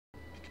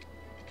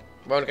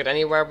Won't get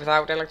anywhere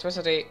without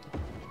electricity.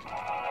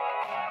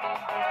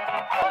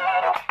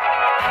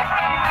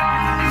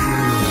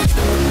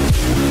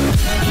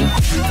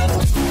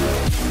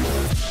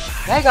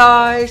 Hey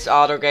guys,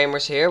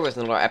 AutoGamerZ here with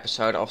another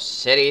episode of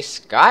City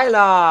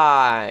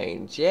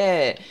Skylines.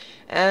 Yeah,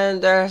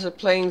 and there's a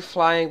plane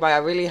flying by. I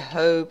really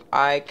hope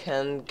I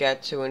can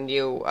get to a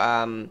new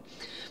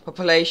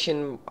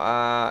population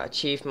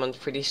achievement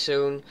pretty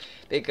soon,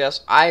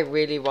 because I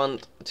really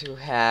want to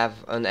have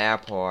an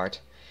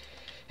airport.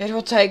 It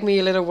will take me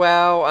a little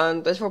while,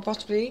 and this will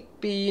possibly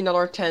be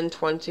another 10,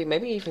 20,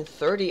 maybe even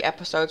 30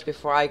 episodes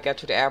before I get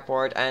to the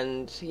airport,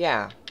 and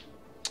yeah.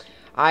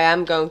 I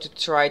am going to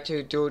try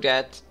to do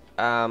that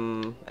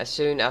as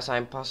soon as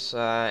I'm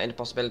in the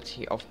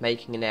possibility of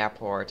making an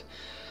airport.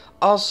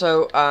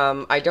 Also,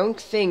 I don't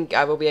think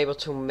I will be able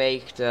to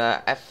make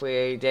the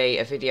every day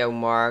a video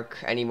mark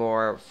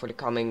anymore for the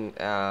coming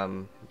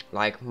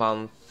like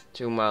month,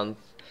 2 months,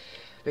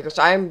 because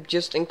I'm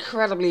just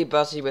incredibly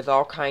busy with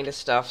all kind of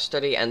stuff,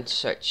 study and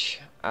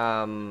such.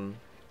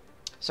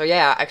 So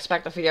yeah,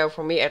 expect a video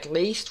from me at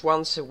least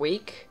once a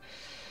week.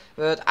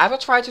 But I will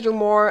try to do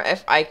more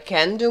if I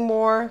can do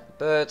more,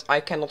 but I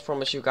cannot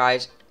promise you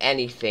guys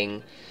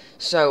anything.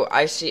 So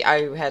I see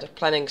I had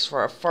plannings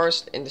for a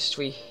forest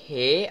industry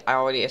here. I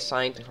already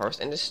assigned the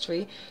forest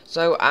industry.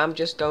 So I'm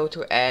just going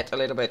to add a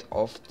little bit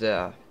of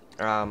the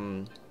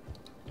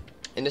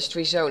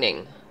industry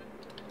zoning.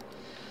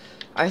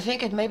 I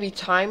think it may be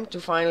time to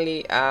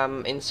finally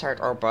insert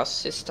our bus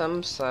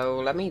system. So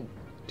let me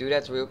do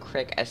that real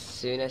quick as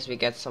soon as we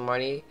get some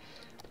money.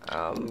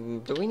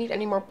 Do we need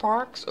any more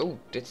parks? Oh,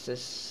 this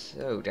is...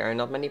 Oh, there are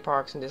not many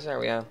parks in this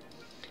area.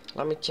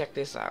 Let me check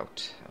this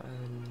out.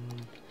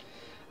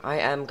 I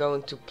am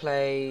going to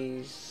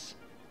place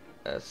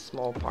a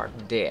small park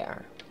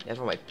there. That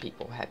will make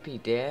people happy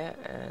there.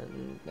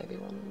 And maybe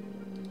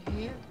one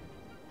here.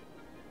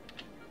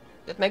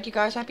 That make you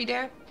guys happy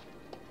there?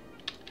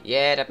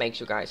 Yeah, that makes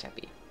you guys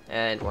happy.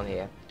 And one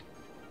here.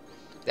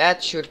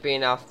 That should be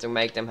enough to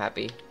make them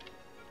happy.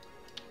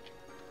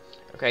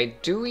 Okay,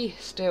 do we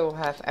still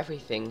have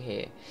everything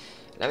here?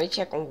 Let me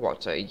check on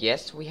water.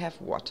 Yes, we have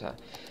water.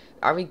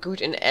 Are we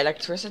good in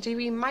electricity?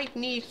 We might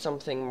need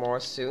something more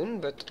soon,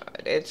 but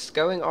it's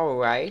going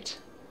alright.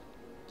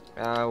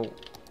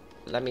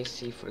 Let me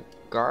see for the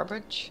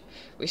garbage.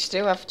 We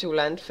still have 2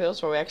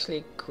 landfills where we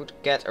actually could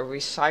get a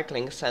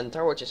recycling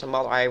center, which is a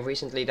mod I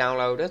recently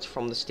downloaded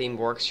from the Steam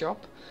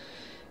Workshop.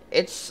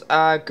 It's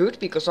good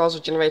because it also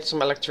generates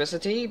some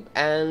electricity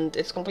and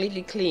it's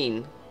completely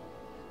clean.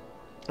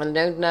 I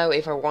don't know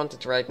if I want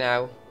it right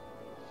now.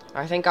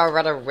 I think I'd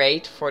rather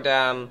wait for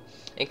the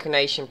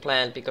incarnation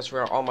plant because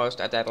we're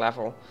almost at that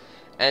level.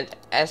 And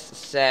as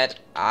said,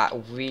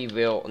 we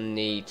will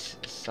need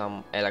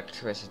some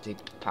electricity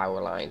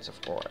power lines, of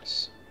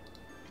course.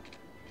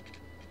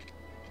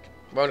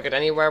 Won't get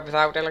anywhere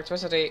without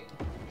electricity.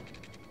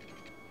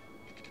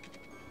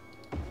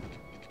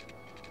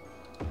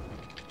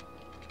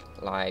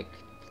 Like,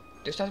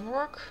 does that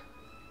work?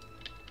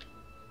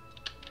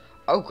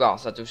 Oh god,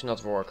 that does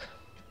not work.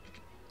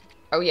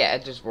 Oh yeah,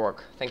 it does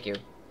work. Thank you.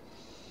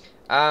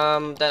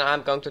 Then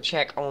I'm going to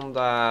check on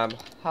the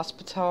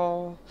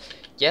hospital.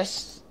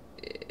 Yes,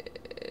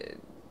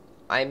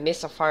 I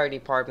miss a fire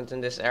department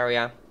in this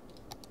area.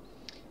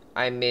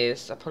 I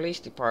miss a police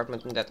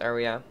department in that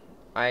area.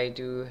 I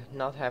do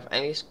not have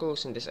any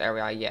schools in this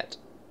area yet.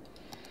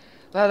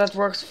 Well, that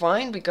works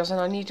fine because then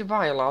I need to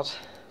buy a lot.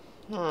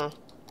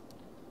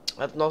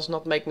 That does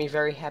not make me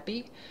very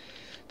happy,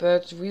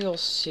 but we will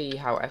see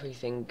how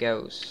everything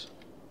goes.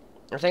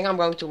 I think I'm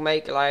going to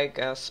make like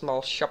a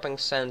small shopping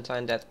center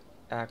in that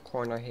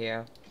corner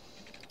here.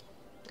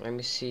 Let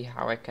me see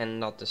how I can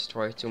not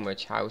destroy too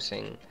much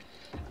housing.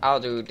 I'll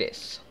do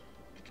this.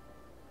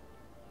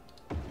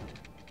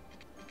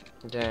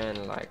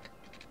 Then like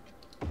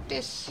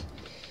this.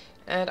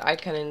 And I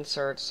can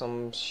insert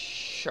some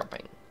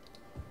shopping.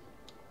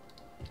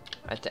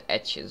 At the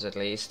edges at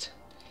least.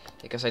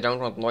 Because I don't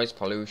want noise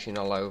pollution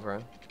all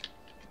over.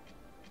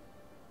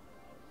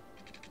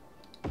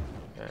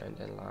 And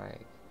then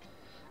like...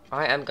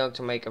 I am going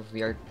to make a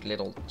weird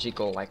little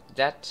jiggle like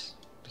that,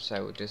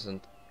 so it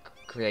doesn't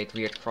create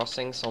weird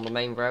crossings on the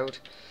main road.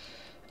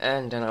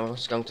 And then I'm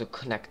just going to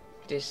connect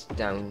this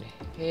down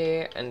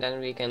here, and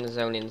then we can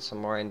zone in some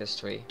more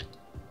industry.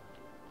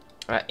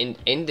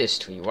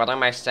 Industry, what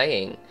am I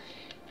saying?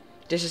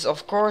 This is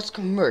of course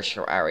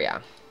commercial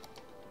area.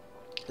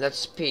 Let's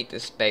speed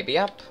this baby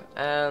up,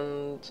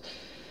 and...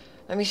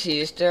 Let me see,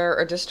 is there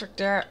a district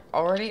there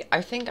already?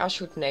 I think I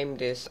should name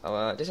this,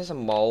 this is a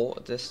mall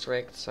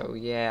district, so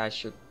yeah, I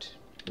should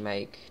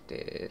make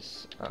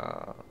this,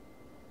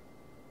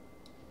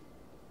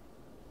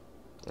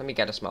 let me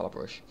get a smaller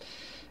brush.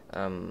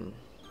 Like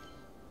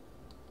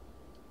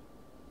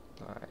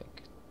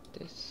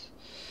this.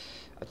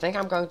 I think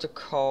I'm going to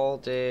call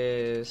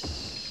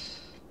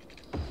this,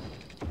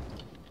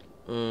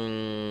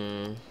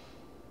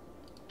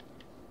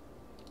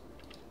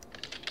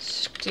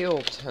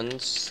 Stilton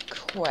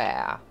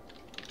Square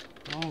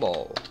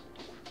Mall.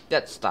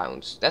 That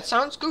sounds good.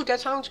 That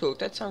sounds good.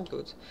 That sounds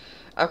good.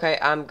 Okay,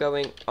 I'm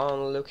going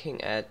on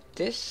looking at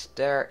this.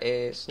 There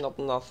is not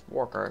enough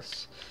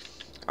workers.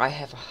 I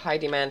have a high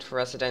demand for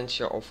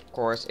residential, of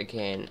course,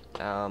 again.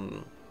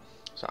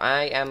 So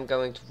I am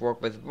going to work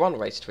with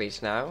one-way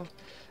streets now.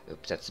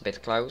 Oops, that's a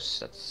bit close.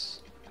 That's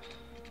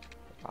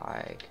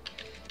like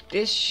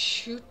this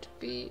should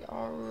be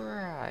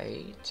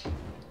alright.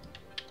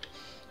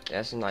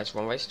 There's a nice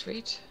one-way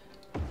street.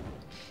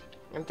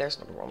 And there's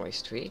not a one-way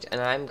street. And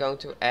I'm going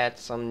to add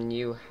some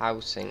new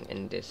housing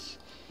in this.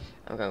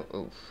 I'm going.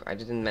 Oof, I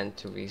didn't meant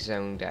to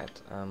rezone that.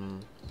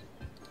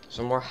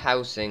 Some more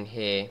housing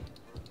here.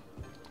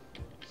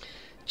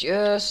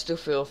 Just to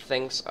fill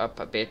things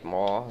up a bit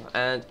more.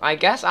 And I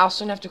guess I'll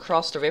soon have to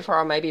cross the river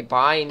or maybe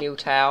buy a new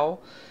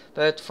tile.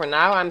 But for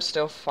now I'm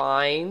still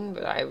fine.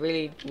 But I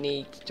really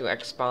need to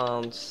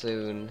expand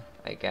soon,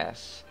 I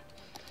guess.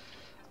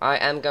 I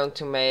am going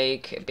to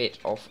make a bit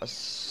of a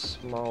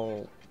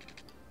small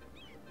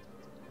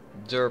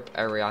derp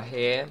area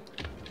here.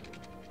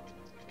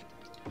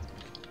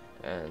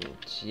 And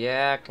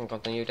yeah, I can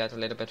continue that a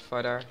little bit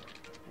further.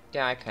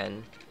 Yeah, I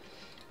can.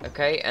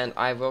 Okay, and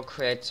I will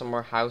create some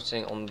more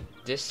housing on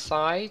this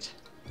side,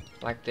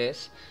 like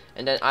this.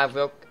 And then I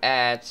will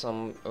add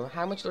some.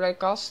 How much do they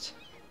cost?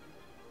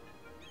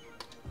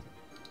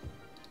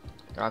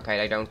 Okay,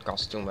 they don't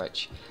cost too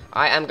much.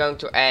 I am going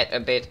to add a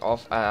bit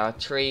of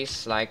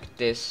trees like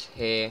this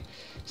here,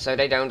 so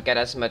they don't get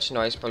as much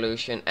noise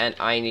pollution. And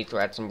I need to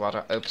add some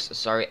water. Oops,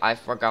 sorry, I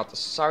forgot.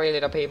 Sorry,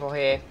 little people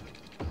here.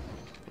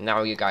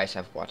 Now you guys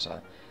have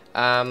water.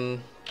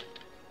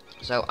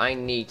 So I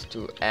need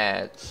to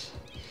add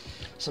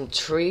some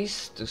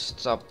trees to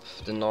stop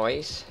the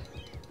noise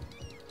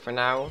for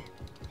now.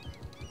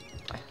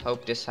 I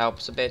hope this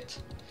helps a bit.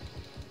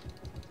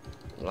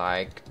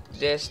 Like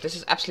this. This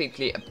is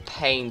absolutely a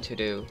pain to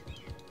do.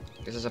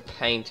 This is a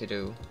pain to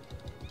do.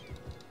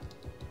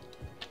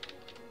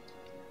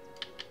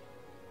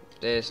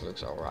 This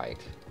looks alright.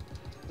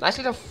 Nice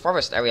little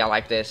forest area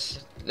like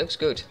this. Looks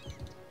good.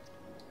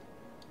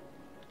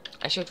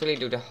 I should really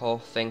do the whole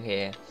thing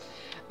here.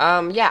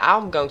 Yeah,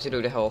 I'm going to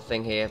do the whole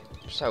thing here,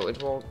 so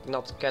it will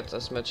not get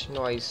as much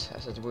noise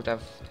as it would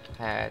have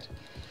had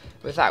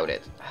without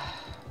it.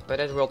 But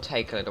it will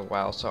take a little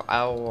while, so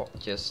I'll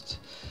just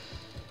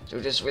do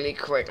this really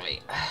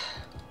quickly.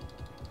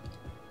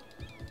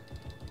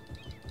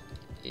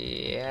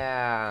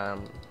 Yeah.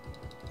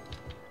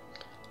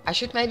 I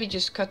should maybe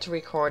just cut the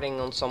recording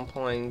on some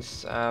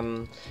points,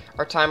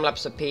 or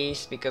time-lapse a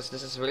piece, because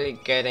this is really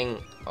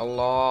getting a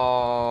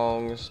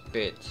long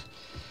bit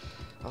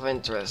of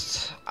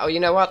interest. Oh, you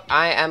know what?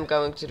 I am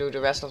going to do the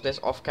rest of this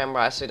off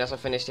camera as soon as I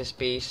finish this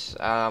piece,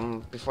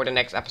 before the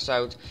next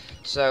episode.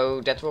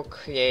 So that will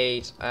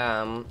create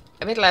a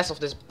bit less of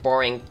this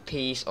boring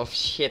piece of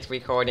shit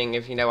recording,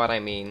 if you know what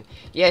I mean.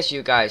 Yes,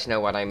 you guys know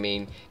what I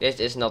mean. This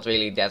is not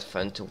really that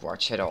fun to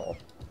watch at all.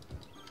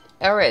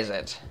 Or is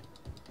it?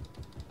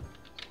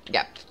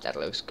 Yep, that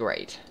looks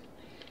great.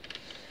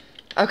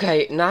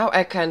 Okay, now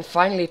I can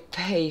finally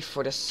pay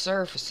for the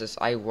services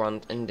I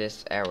want in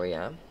this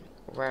area.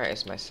 Where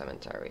is my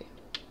cemetery?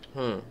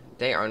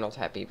 They are not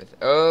happy with.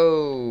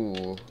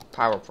 Oh,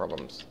 power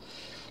problems.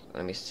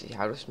 Let me see.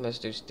 How much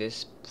does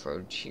this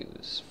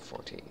produce?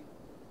 40.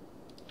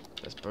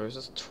 This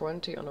produces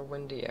 20 on a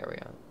windy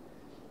area.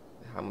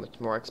 How much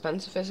more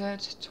expensive is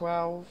it?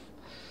 12.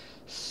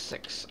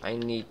 6. I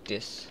need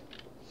this.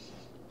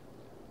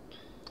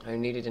 I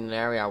need it in an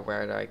area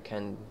where I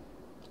can.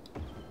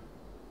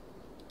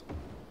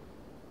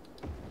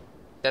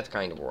 That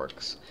kind of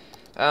works.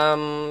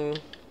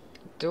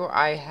 Do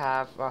I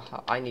have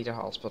I need a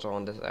hospital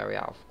in this area,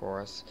 of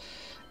course.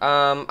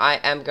 I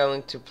am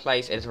going to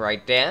place it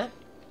right there.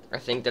 I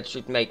think that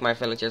should make my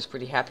villagers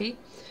pretty happy.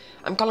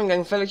 I'm calling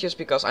them villagers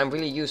because I'm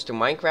really used to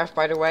Minecraft,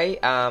 by the way.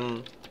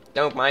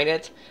 Don't mind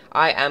it.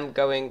 I am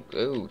going.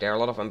 Ooh, there are a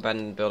lot of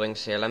abandoned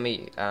buildings here. Let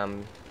me.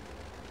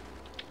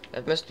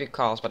 That must be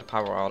caused by the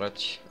power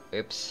outage.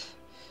 Oops.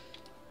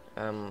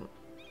 I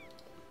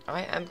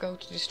am going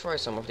to destroy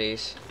some of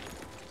these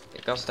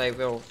because they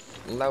will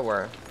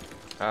lower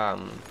the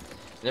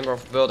number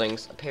of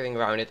buildings appearing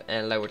around it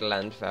and lower the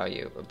land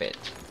value a bit.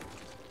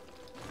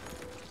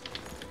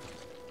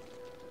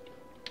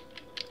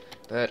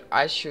 But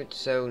I should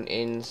zone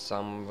in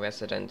some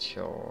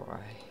residential,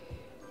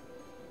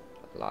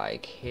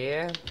 like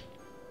here,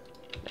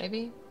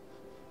 maybe.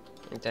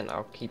 And then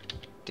I'll keep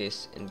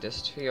this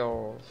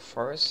industrial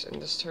forest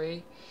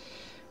industry,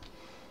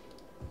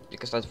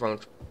 because that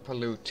won't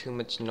pollute too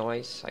much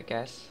noise, I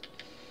guess.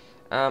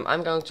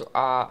 I'm going to,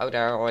 oh,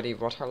 there are already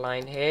water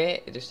line here.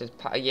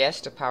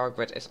 Yes, the power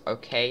grid is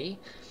okay.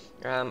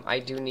 I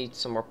do need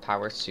some more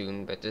power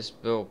soon, but this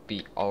will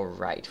be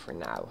alright for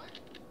now.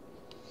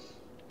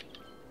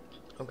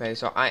 Okay,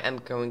 so I am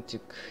going to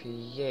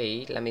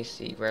create, let me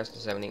see, where's the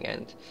zoning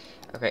end?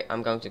 Okay,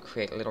 I'm going to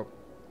create a little,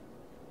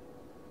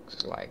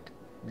 like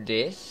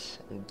this,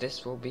 and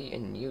this will be a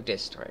new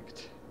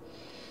district.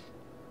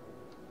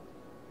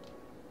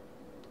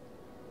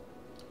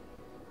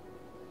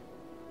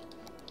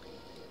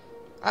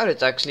 Oh,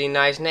 that's actually a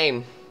nice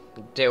name.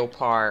 Dale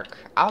Park.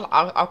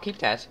 I'll keep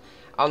that.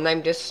 I'll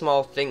name this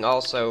small thing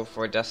also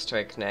for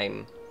district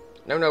name.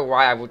 I don't know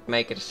why I would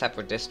make it a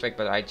separate district,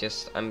 but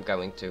I'm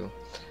going to.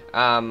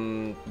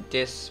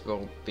 This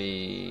will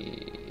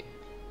be...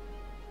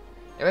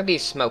 There will be a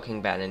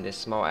smoking ban in this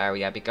small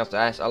area because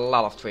there's a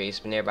lot of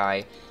trees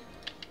nearby.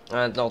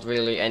 And not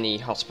really any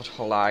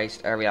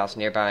hospitalized areas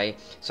nearby.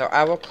 So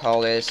I will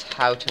call this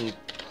Houghton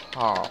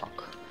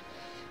Park.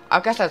 I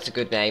guess that's a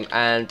good name.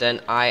 And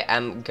then I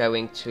am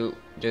going to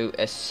do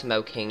a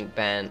smoking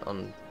ban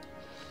on...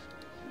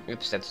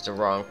 Oops, that's the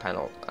wrong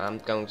panel. I'm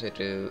going to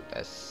do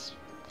a...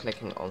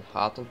 Clicking on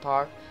Houghton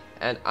Park.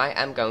 And I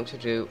am going to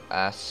do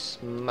a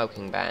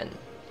smoking ban.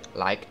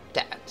 Like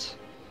that.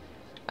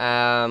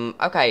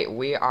 Okay,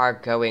 we are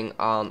going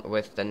on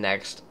with the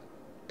next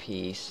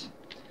piece.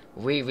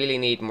 We really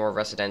need more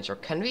residential.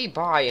 Can we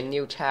buy a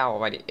new tile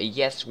already?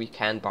 Yes, we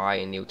can buy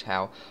a new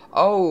tile.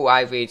 Oh,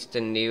 I reached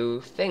the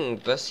new thing.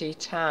 Bussy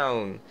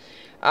Town.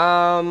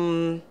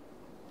 I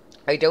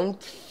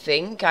don't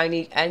think I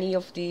need any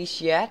of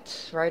these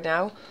yet, right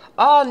now.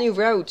 Oh, new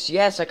roads.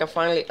 Yes, I can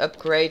finally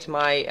upgrade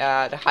my,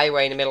 the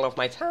highway in the middle of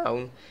my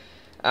town.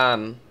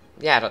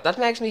 Yeah, that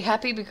makes me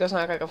happy because now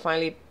I can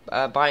finally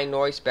buy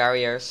noise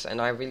barriers.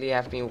 And I really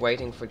have been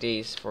waiting for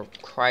these for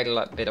quite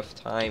a bit of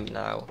time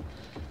now.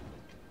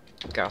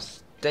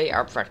 Because they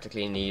are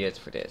practically needed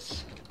for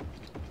this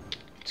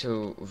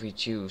to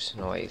reduce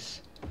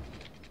noise.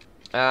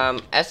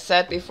 As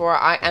said before,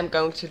 I am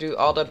going to do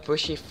all the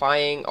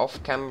bushifying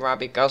off camera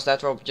because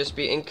that will just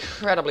be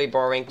incredibly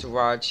boring to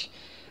watch.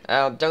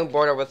 Don't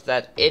bother with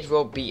that, it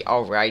will be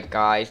alright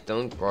guys,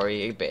 don't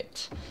worry a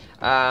bit.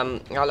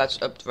 Now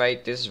let's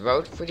upgrade this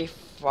road pretty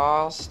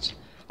fast.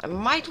 I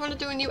might want to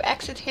do a new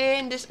exit here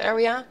in this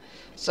area,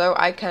 so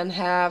I can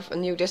have a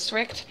new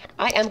district.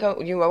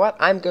 You know what,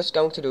 I'm just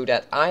going to do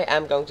that. I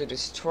am going to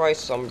destroy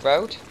some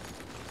road.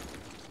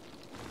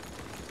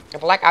 A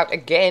blackout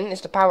again,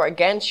 is the power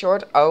again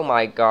short? Oh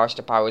my gosh,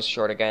 the power is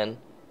short again.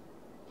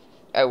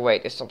 Oh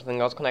wait, is something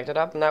not connected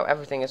up? No,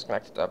 everything is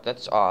connected up,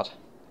 that's odd.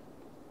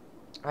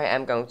 I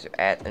am going to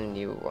add a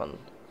new one,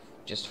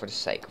 just for the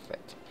sake of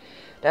it.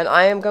 Then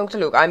I am going to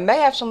look. I may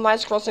have some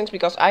nice crossings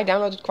because I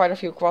downloaded quite a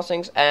few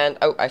crossings and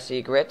oh, I see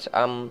a grid.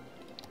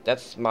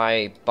 That's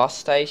my bus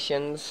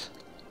stations.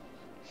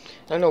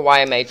 I don't know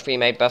why I made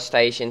pre-made bus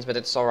stations, but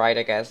it's alright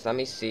I guess. Let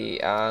me see.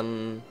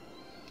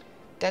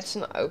 That's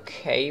an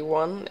okay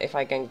one if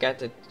I can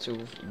get it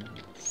to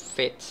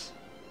fit.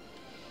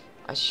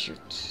 I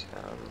should.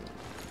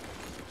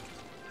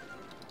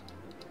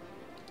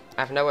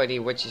 I have no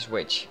idea which is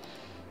which.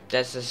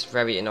 This is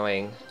very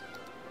annoying.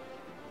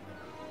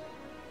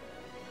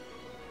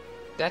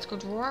 That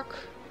could work.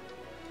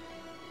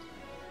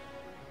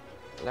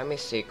 Let me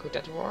see, could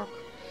that work?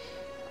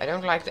 I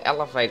don't like the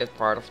elevated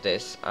part of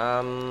this.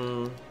 I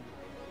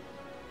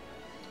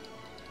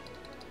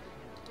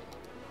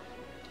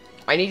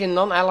need a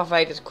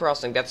non-elevated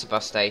crossing, that's a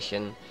bus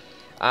station.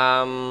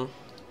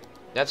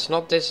 That's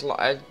not this.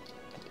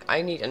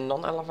 I need a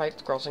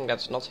non-elevated crossing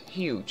that's not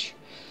huge.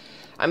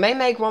 I may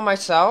make one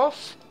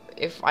myself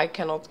if I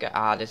cannot get.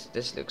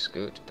 This looks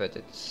good, but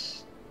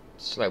it's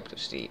slope too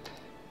steep.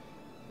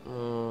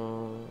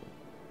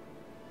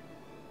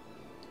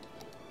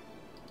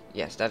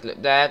 Yes,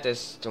 that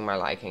is to my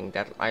liking.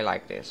 That I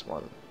like this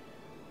one.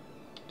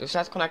 Does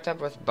that connect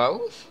up with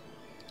both?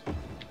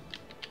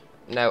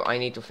 No, I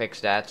need to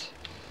fix that.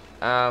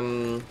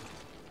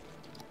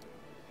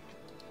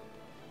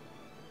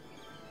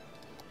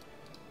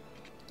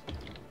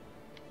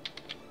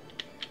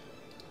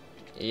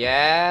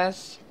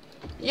 Yes.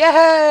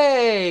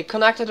 Yay!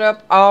 Connected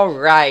up.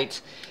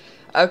 Alright.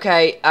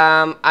 Okay,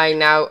 I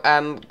now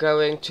am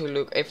going to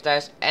look if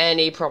there's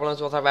any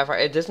problems whatsoever.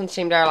 It doesn't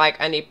seem there are like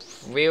any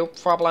real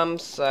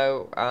problems,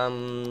 so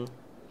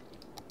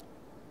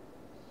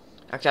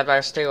except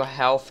there's still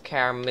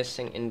healthcare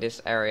missing in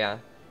this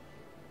area.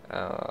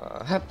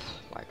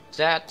 Like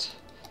that.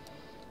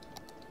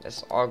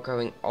 That's all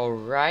going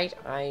alright.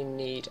 I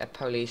need a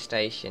police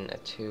station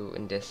too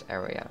in this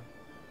area.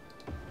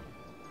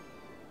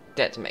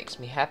 That makes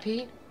me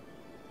happy.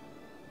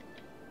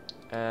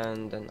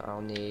 And then I'll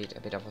need a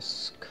bit of a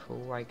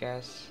school, I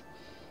guess.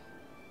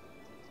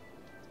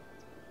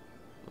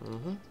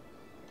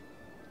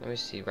 Let me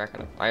see where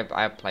can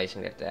I'm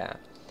placing it there.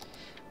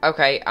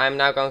 Okay, I'm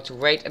now going to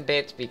wait a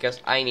bit because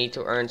I need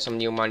to earn some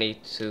new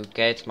money to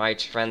get my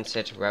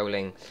transit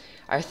rolling.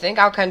 I think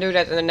I can do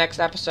that in the next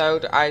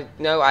episode. I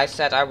know I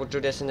said I would do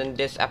this in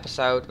this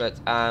episode, but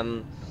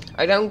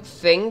I don't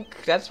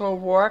think that will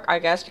work, I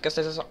guess, because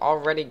this is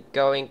already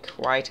going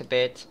quite a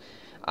bit.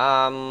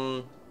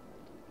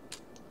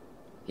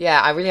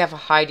 Yeah, I really have a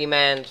high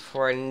demand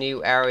for a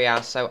new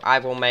area, so I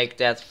will make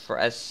that for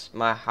as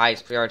my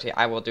highest priority.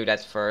 I will do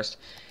that first,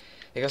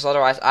 because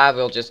otherwise I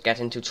will just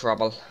get into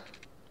trouble.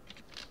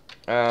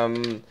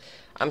 I'm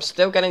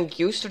still getting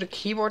used to the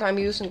keyboard I'm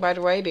using, by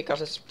the way,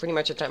 because it's pretty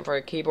much a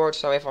temporary keyboard,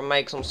 so if I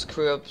make some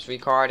screw-ups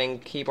regarding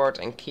keyboard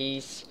and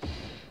keys,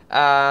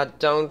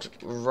 don't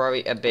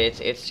worry a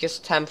bit. It's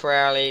just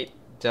temporarily.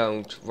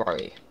 don't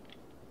worry.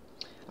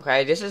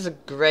 Okay, this is a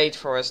great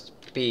forest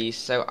piece,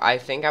 so I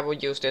think I will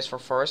use this for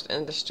forest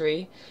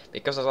industry,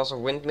 because there's also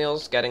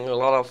windmills getting a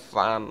lot of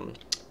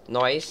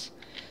noise.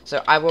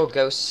 So I will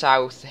go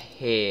south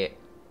here.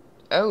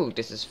 Oh,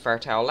 this is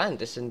fertile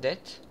land, isn't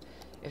it?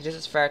 If this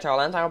is fertile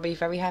land, I'll be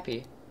very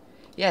happy.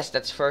 Yes,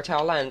 that's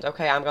fertile land.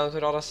 Okay, I'm going to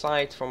the other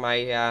side for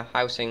my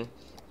housing.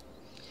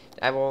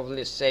 I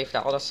will save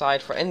the other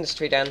side for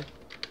industry then.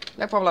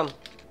 No problem.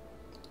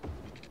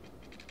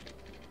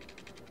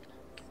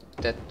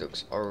 That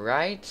looks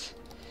alright.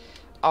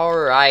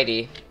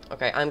 Alrighty.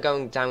 Okay, I'm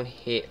going down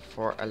here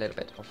for a little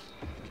bit of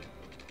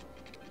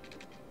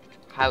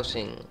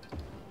housing.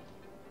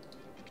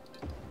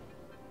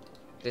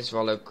 This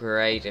will look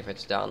great if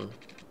it's done.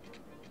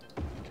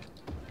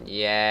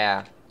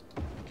 Yeah.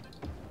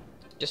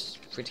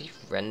 Just pretty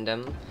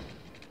random.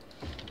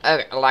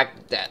 Okay,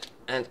 like that.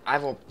 And I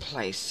will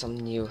place some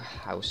new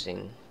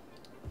housing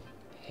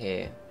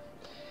here.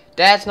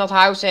 That's not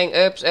housing.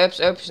 Oops,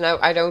 oops, oops. No,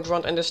 I don't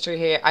want industry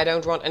here. I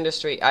don't want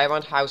industry. I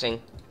want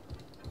housing.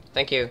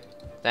 Thank you.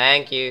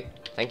 Thank you.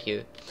 Thank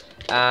you.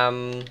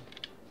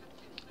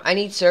 I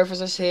need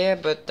services here,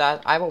 but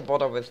that I will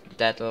bother with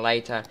that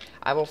later.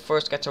 I will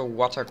first get the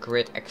water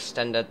grid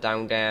extended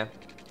down there.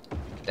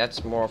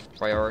 That's more of a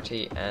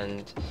priority,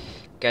 and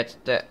get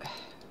the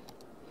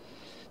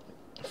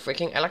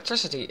freaking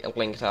electricity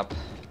linked up.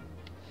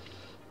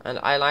 And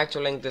I like to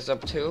link this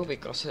up too,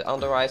 because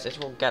otherwise it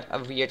will get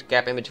a weird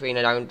gap in between,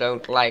 and I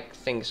don't like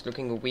things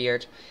looking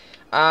weird.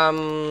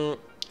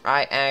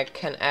 I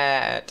can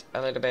add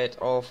a little bit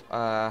of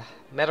a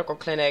medical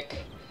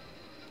clinic,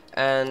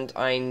 and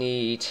I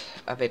need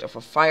a bit of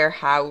a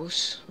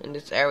firehouse in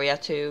this area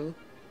too.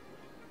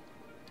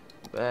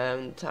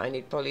 And I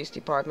need police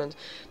department,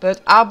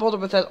 but I'll bother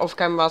with that off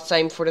camera.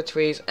 Same for the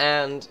trees,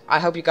 and I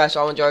hope you guys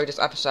all enjoyed this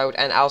episode,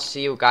 and I'll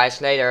see you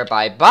guys later.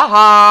 Bye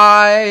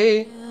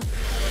bye.